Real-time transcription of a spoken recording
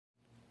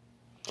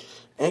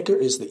Anchor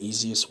is the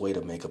easiest way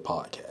to make a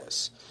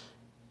podcast.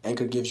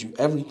 Anchor gives you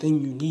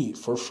everything you need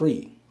for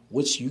free,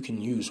 which you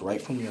can use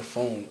right from your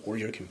phone or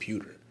your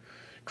computer.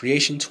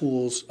 Creation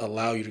tools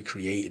allow you to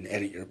create and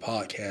edit your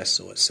podcast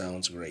so it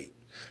sounds great.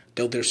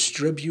 They'll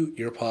distribute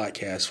your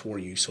podcast for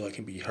you so it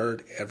can be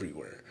heard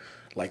everywhere,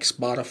 like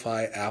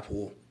Spotify,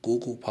 Apple,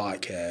 Google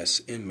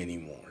Podcasts, and many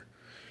more.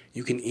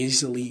 You can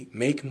easily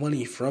make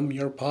money from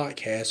your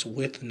podcast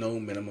with no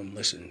minimum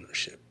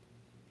listenership,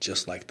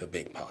 just like the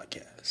big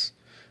podcasts.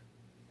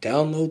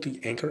 Download the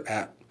Anchor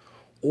app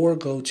or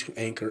go to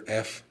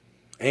anchor.fm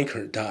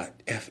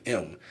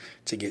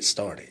to get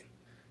started.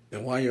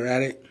 And while you're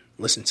at it,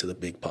 listen to the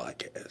big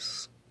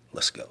podcast.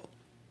 Let's go.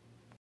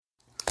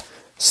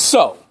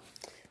 So,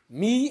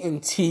 me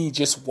and T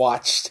just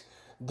watched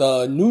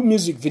the new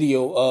music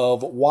video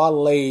of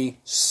Wale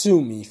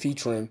Sue Me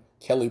featuring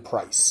Kelly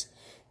Price.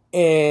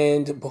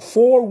 And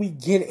before we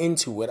get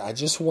into it, I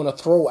just want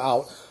to throw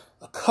out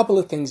a couple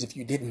of things if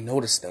you didn't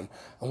notice them.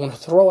 I want to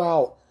throw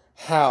out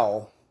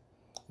how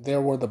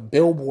there were the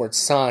billboard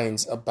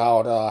signs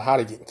about how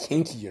to get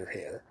kinkier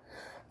hair.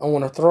 I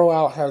want to throw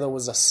out how there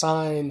was a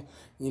sign,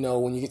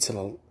 when you get to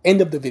the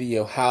end of the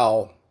video,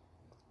 how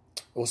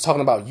it was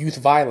talking about youth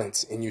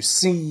violence, and you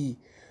see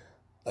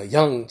a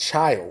young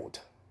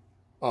child,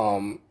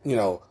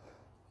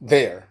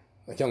 there,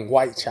 a young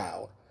white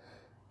child.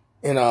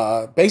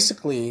 And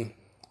basically,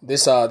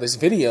 this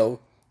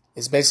video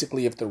is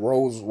basically if the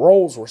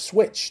roles were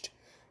switched,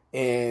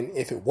 and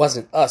if it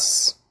wasn't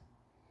us,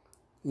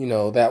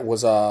 that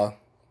was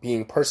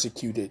being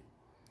persecuted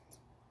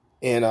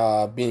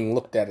and being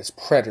looked at as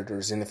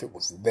predators, and if it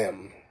was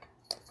them,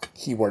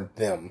 keyword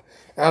them.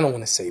 And I don't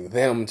want to say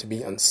them to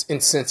be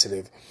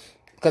insensitive,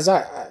 because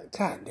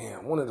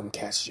goddamn, one of them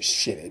cats just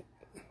shitted.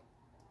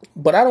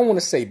 But I don't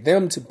want to say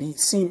them to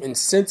seem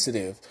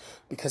insensitive,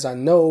 because I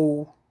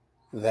know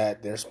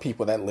that there's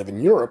people that live in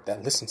Europe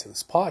that listen to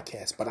this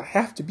podcast, but I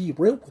have to be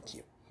real with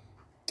you.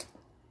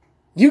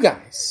 You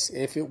guys,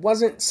 if it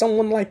wasn't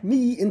someone like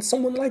me and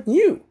someone like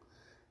you,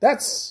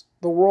 that's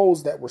the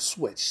roles that were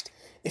switched.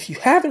 If you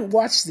haven't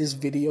watched this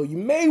video, you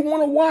may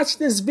want to watch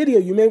this video.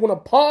 You may want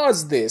to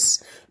pause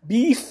this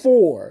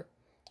before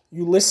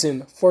you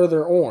listen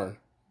further on,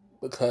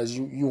 because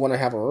you want to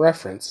have a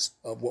reference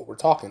of what we're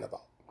talking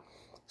about.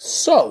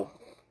 So,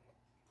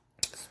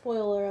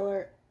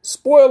 Spoiler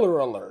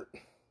alert.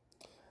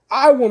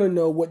 I want to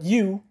know what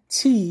you,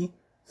 T,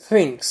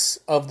 thinks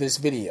of this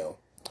video.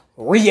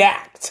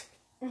 React.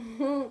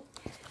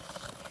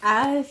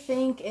 I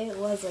think it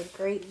was a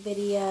great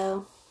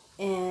video,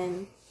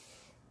 and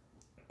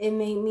it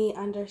made me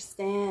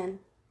understand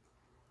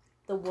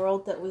the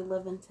world that we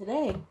live in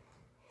today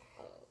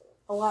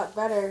a lot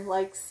better,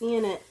 like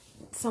seeing it,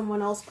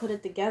 someone else put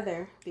it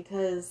together,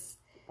 because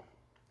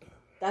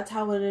that's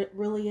how it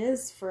really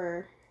is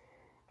for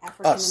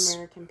African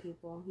American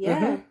people.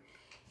 Yeah.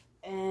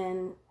 Mm-hmm.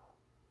 And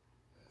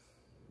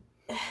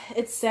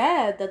it's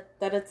sad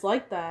that it's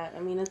like that.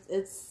 I mean,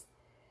 it's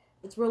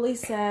really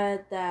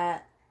sad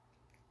that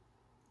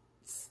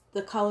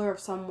the color of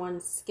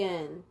someone's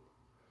skin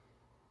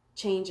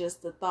changes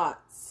the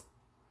thoughts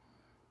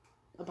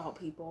about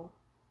people.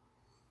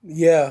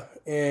 Yeah,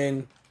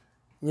 and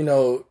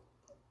I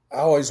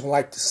always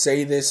like to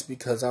say this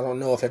because I don't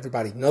know if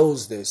everybody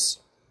knows this.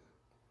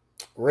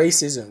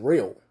 Race isn't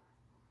real.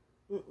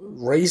 Mm-mm.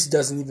 Race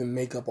doesn't even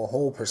make up a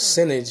whole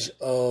percentage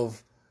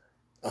of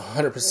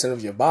 100%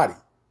 of your body.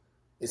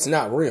 It's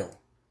not real.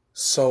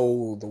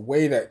 So the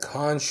way that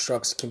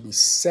constructs can be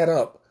set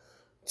up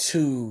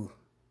to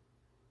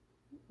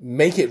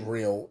make it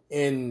real,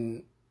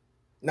 in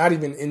not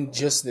even in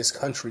just this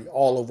country,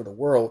 all over the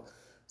world,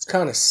 it's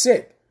kind of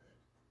sick.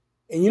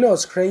 And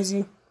what's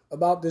crazy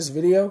about this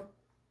video?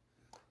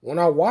 When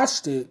I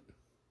watched it,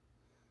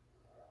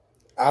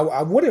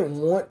 I wouldn't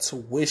want to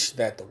wish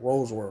that the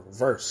roles were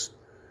reversed.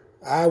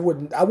 I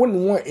wouldn't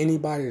want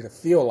anybody to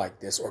feel like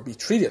this or be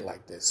treated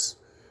like this.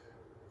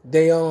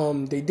 They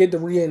did the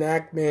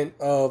reenactment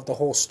of the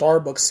whole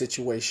Starbucks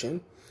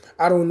situation.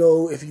 I don't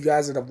know if you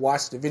guys that have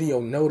watched the video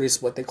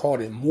noticed, but they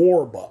called it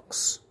more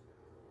bucks.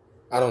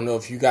 I don't know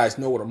if you guys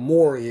know what a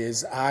more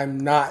is. I'm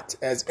not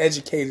as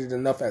educated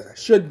enough as I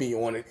should be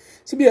on it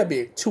to be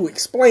able to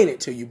explain it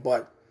to you,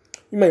 but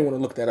you may want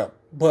to look that up.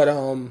 But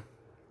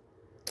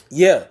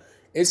yeah,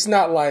 it's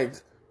not like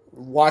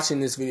watching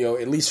this video,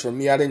 at least for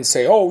me, I didn't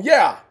say, oh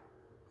yeah,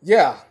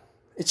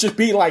 it should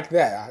be like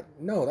that.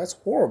 No, that's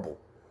horrible.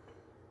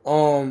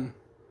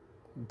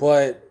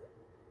 But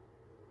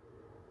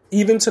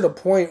even to the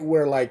point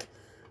where like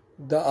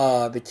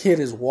the kid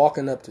is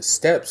walking up the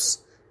steps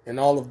and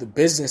all of the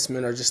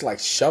businessmen are just like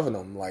shoving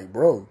him, like,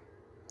 bro,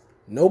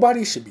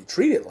 nobody should be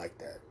treated like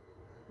that.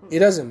 It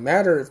doesn't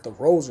matter if the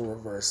roles are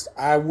reversed.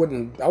 I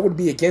would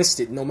be against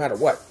it no matter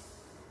what.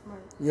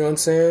 You know what I'm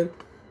saying?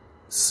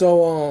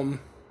 So,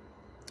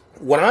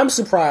 what I'm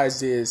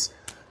surprised is,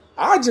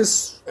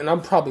 and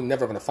I'm probably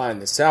never going to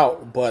find this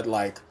out, but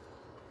like,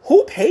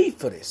 who paid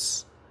for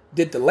this?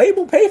 Did the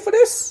label pay for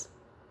this?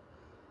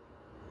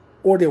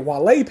 Or did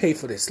Wale pay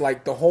for this?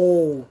 Like the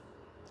whole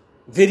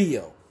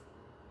video.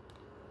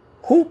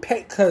 Who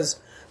paid? Because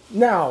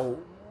now,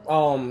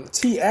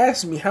 T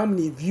asked me how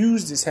many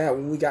views this had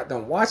when we got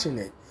done watching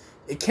it.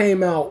 It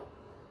came out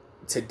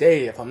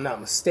today, if I'm not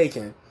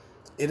mistaken.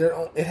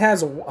 It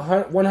has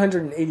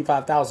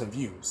 185,000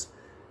 views.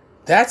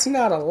 That's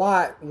not a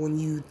lot when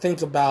you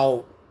think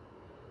about,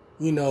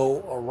 you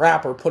know, a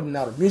rapper putting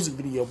out a music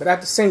video. But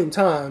at the same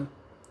time,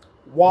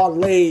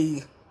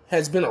 Wale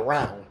has been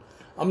around.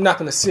 I'm not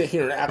going to sit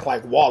here and act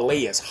like Wale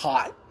is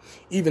hot,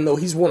 even though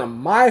he's one of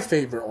my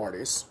favorite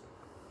artists.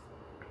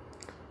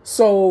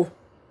 So,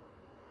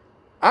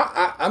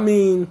 I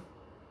mean,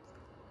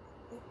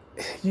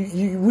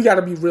 we got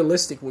to be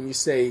realistic when you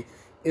say,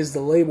 is the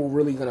label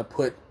really going to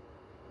put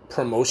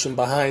promotion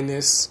behind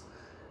this?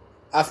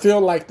 I feel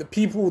like the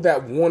people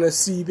that want to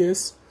see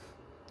this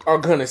are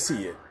going to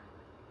see it.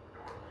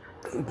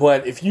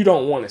 But if you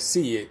don't want to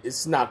see it,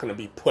 it's not going to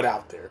be put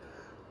out there.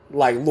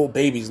 Like Lil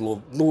Baby's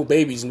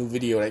new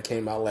video that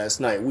came out last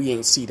night. We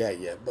ain't see that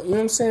yet. But you know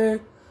what I'm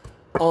saying?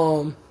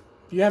 Do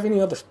you have any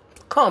other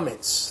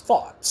comments,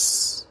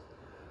 thoughts?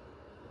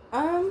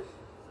 Yeah,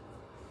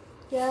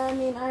 I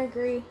mean, I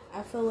agree.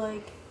 I feel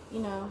like, you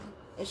know,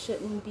 it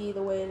shouldn't be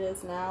the way it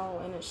is now,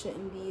 and it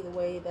shouldn't be the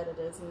way that it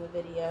is in the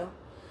video.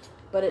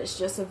 But it's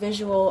just a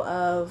visual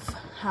of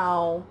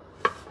how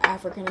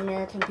African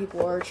American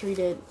people are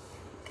treated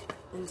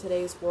in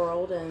today's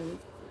world and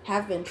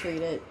have been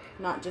treated,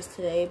 not just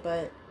today,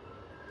 but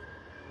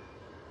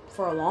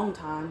for a long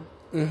time.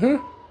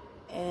 Mm-hmm.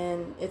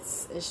 And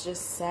it's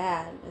just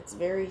sad. It's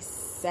very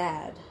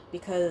sad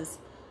because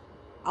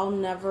I'll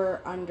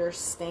never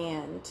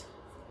understand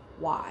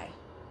why.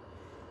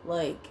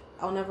 Like,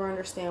 I'll never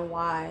understand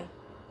why.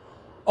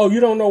 Oh, you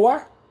don't know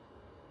why?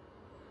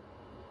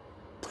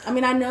 I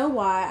mean, I know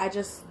why. I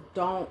just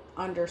don't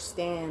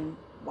understand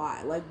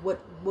why. Like,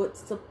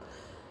 what's the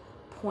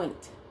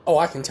point? Oh,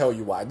 I can tell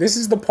you why. This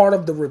is the part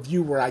of the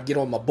review where I get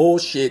on my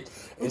bullshit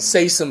and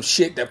say some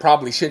shit that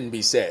probably shouldn't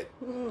be said.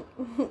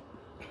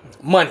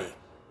 Money.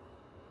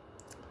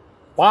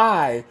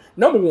 Why?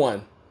 Number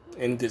one,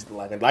 and this,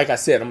 like I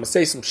said, I'm going to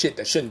say some shit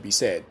that shouldn't be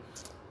said.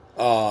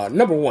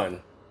 Number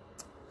one,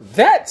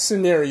 that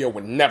scenario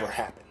would never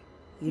happen.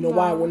 You know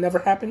why it would never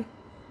happen?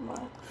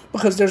 Why?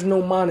 Because there's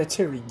no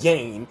monetary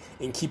gain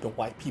in keeping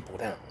white people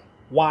down.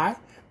 Why?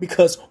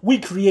 Because we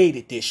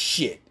created this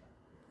shit.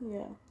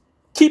 Yeah.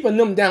 Keeping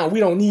them down, we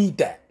don't need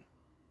that.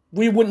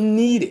 We wouldn't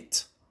need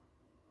it.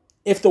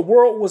 If the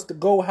world was to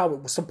go how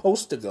it was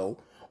supposed to go,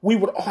 we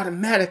would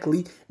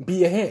automatically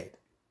be ahead.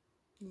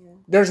 Yeah.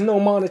 There's no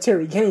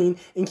monetary gain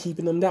in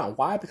keeping them down.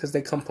 Why? Because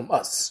they come from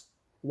us.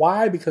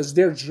 Why? Because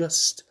they're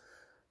just,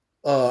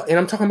 and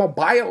I'm talking about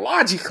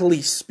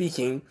biologically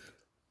speaking,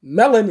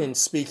 melanin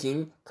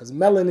speaking, because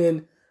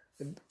melanin,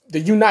 the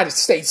United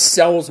States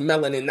sells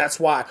melanin. That's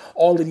why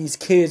all of these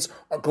kids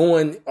are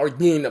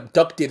being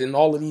abducted, and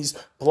all of these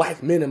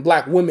black men and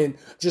black women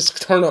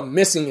just turn up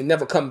missing and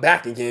never come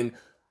back again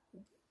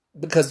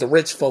because the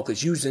rich folk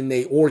is using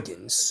their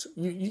organs.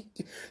 You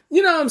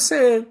know what I'm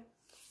saying?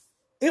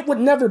 It would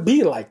never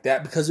be like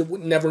that because it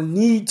would never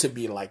need to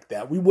be like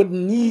that. We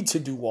wouldn't need to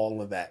do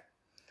all of that.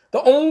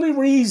 The only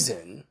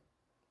reason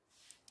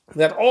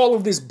that all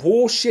of this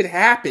bullshit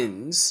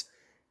happens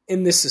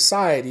in this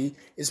society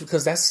is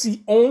because that's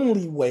the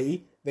only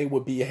way they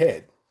would be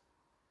ahead.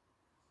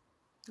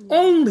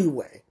 Only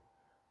way.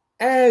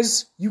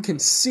 As you can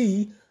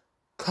see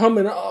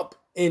coming up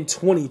in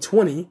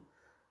 2020,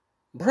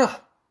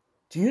 bruh,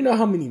 do you know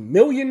how many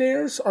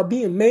millionaires are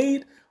being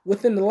made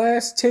within the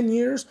last 10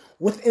 years?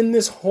 Within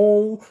this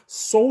whole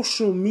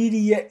social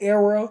media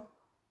era?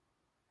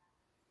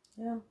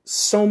 Yeah.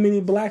 So many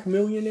black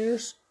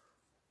millionaires.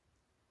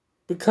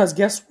 Because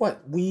guess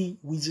what? We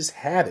just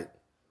have it.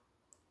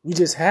 We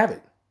just have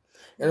it.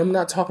 And I'm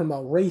not talking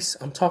about race.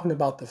 I'm talking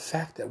about the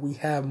fact that we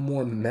have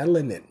more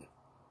melanin.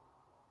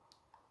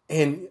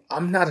 And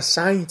I'm not a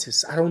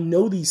scientist. I don't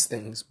know these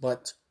things,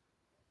 but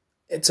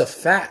it's a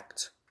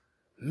fact.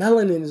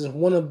 Melanin is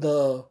one of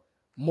the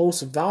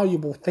most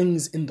valuable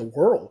things in the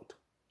world.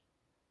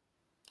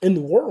 In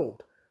the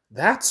world.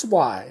 That's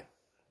why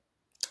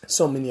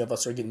so many of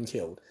us are getting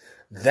killed.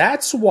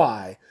 That's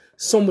why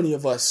so many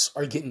of us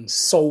are getting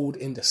sold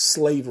into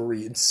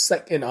slavery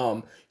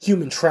and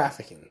human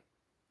trafficking.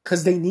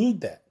 Because they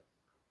need that.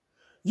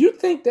 You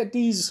think that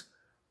these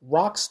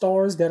rock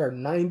stars that are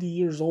 90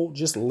 years old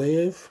just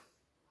live?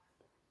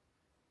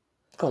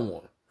 Come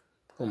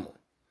on.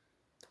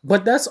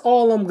 But that's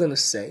all I'm going to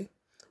say.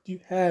 Do you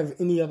have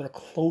any other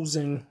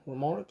closing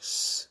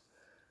remarks?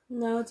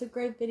 No, it's a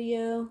great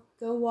video.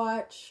 Go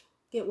watch.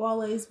 Get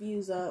Wale's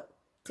views up.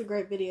 It's a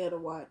great video to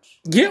watch.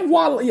 Get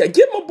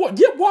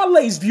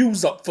Wale's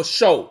views up for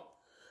sure.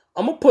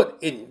 I'm going to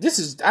put in,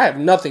 I have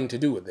nothing to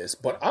do with this,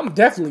 but I'm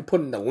definitely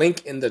putting the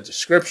link in the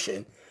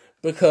description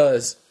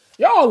because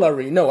y'all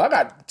already know I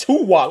got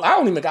two Wale.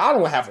 I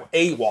don't have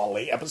a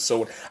Wale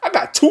episode. I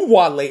got two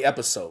Wale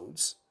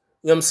episodes.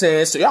 You know what I'm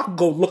saying? So y'all can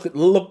go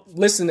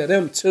listen to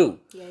them too.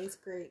 Yeah, he's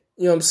great.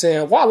 You know what I'm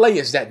saying? Wale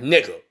is that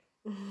nigga.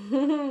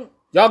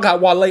 Y'all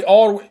got Wale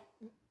all the way.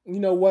 You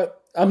know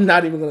what? I'm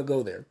not even going to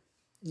go there.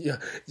 Yeah,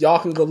 y'all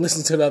can go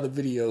listen to the other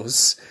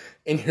videos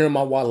and hear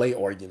my Wale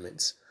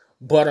arguments.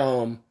 But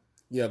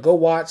yeah, go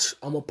watch.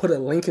 I'm gonna put a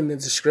link in the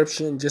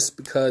description just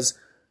because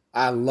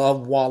I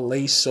love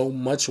Wale so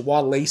much.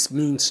 Wale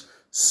means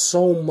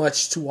so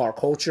much to our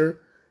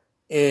culture,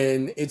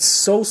 and it's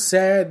so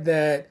sad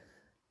that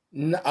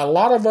a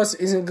lot of us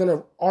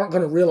aren't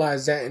gonna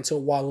realize that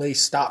until Wale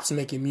stops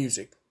making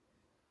music.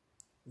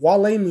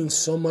 Wale means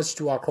so much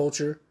to our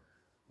culture,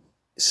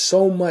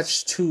 so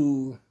much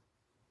to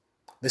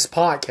this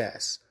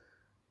podcast.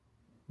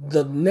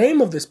 The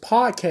name of this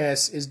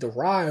podcast is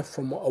derived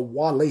from a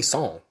Wale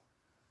song.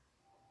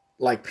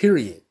 Like,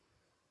 period.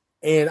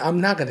 And I'm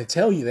not going to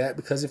tell you that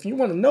because if you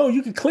want to know,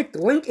 you can click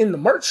the link in the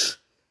merch.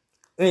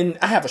 And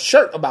I have a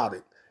shirt about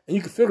it. And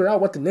you can figure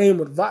out what the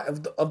name of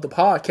the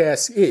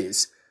podcast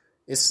is.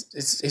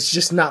 It's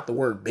just not the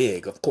word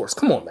big, of course.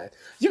 Come on, man.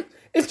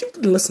 If you've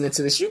been listening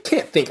to this, you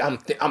can't think I'm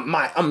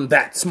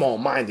that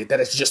small-minded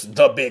that it's just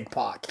the big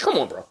pod. Come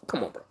on, bro.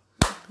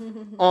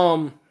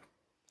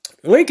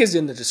 Link is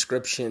in the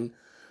description.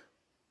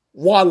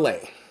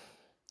 Wale,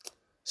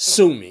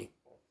 sue me.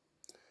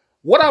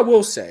 What I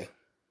will say,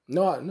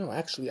 no,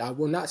 actually, I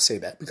will not say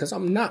that because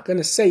I'm not going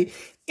to say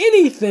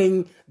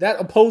anything that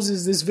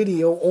opposes this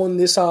video on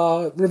this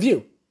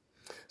review.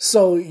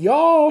 So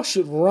y'all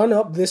should run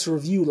up this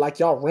review like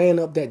y'all ran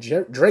up that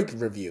Drake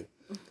review.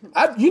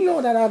 You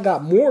know that I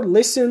got more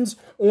listens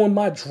on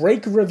my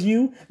Drake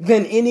review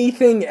than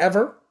anything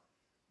ever?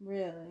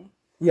 Really?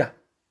 Yeah.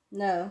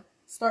 No.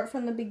 Start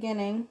from the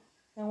beginning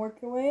and work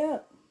your way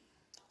up.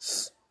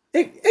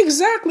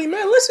 Exactly,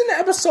 man. Listen to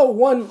episode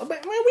 1. Man,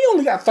 we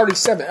only got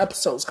 37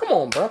 episodes. Come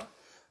on, bro. You know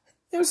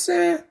what I'm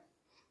saying?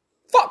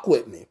 Fuck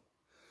with me.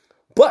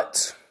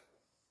 But,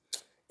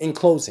 in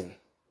closing,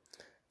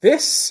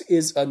 this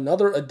is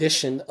another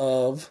edition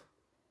of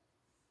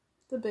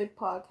The Big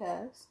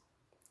Podcast.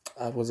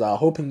 I was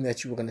hoping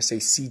that you were going to say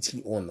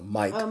CT on the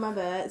mic. Oh, my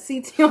bad.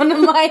 CT on the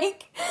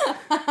mic.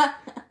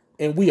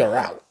 And we are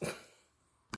out.